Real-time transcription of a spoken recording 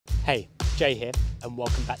Hey, Jay here, and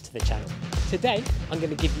welcome back to the channel. Today, I'm going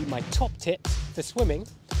to give you my top tips for swimming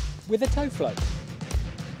with a toe float.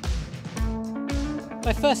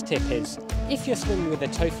 My first tip is, if you're swimming with a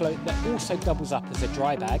toe float that also doubles up as a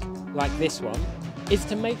dry bag, like this one, is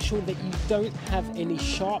to make sure that you don't have any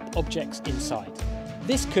sharp objects inside.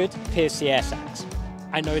 This could pierce the air sacs.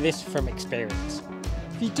 I know this from experience.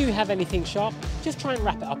 If you do have anything sharp, just try and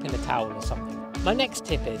wrap it up in a towel or something. My next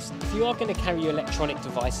tip is, if you are going to carry your electronic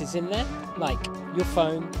devices in there, like your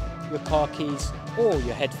phone, your car keys, or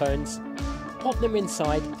your headphones, pop them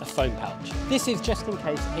inside a foam pouch. This is just in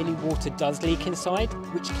case any water does leak inside,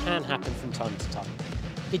 which can happen from time to time.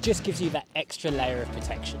 It just gives you that extra layer of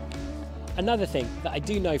protection. Another thing that I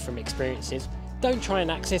do know from experience is, don't try and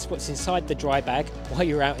access what's inside the dry bag while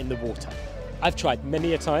you're out in the water. I've tried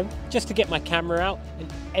many a time just to get my camera out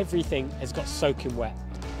and everything has got soaking wet.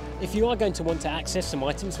 If you are going to want to access some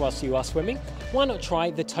items whilst you are swimming, why not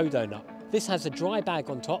try the toe donut? This has a dry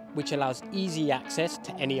bag on top which allows easy access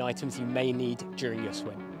to any items you may need during your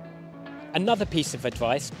swim. Another piece of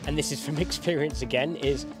advice, and this is from experience again,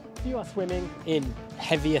 is if you are swimming in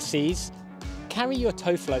heavier seas, carry your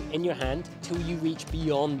toe float in your hand till you reach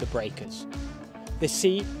beyond the breakers. The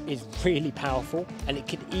sea is really powerful and it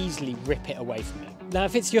could easily rip it away from you. Now,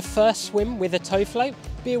 if it's your first swim with a toe float,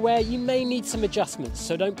 be aware you may need some adjustments,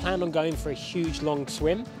 so don't plan on going for a huge long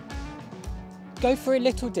swim. Go for a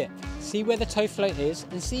little dip, see where the toe float is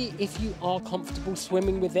and see if you are comfortable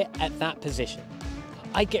swimming with it at that position.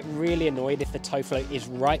 I get really annoyed if the toe float is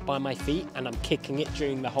right by my feet and I'm kicking it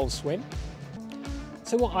during the whole swim.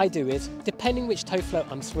 So what I do is, depending which toe float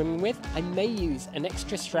I'm swimming with, I may use an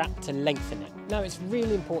extra strap to lengthen it. Now, it's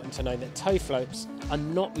really important to know that toe floats are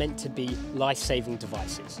not meant to be life-saving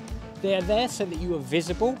devices. They are there so that you are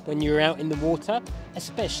visible when you're out in the water,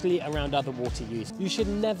 especially around other water use. You should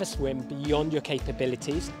never swim beyond your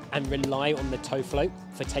capabilities and rely on the toe float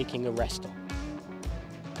for taking a rest on.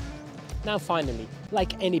 Now finally,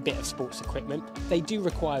 like any bit of sports equipment, they do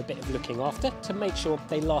require a bit of looking after to make sure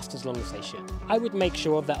they last as long as they should. I would make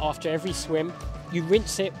sure that after every swim, you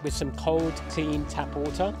rinse it with some cold, clean tap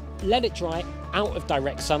water, let it dry out of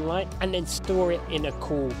direct sunlight, and then store it in a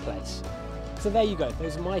cool place. So there you go,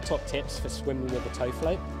 those are my top tips for swimming with a toe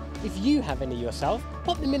float. If you have any yourself,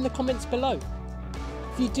 pop them in the comments below.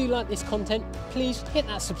 If you do like this content, please hit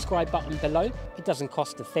that subscribe button below. It doesn't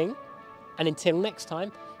cost a thing. And until next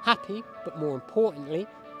time, happy, but more importantly,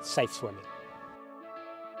 safe swimming.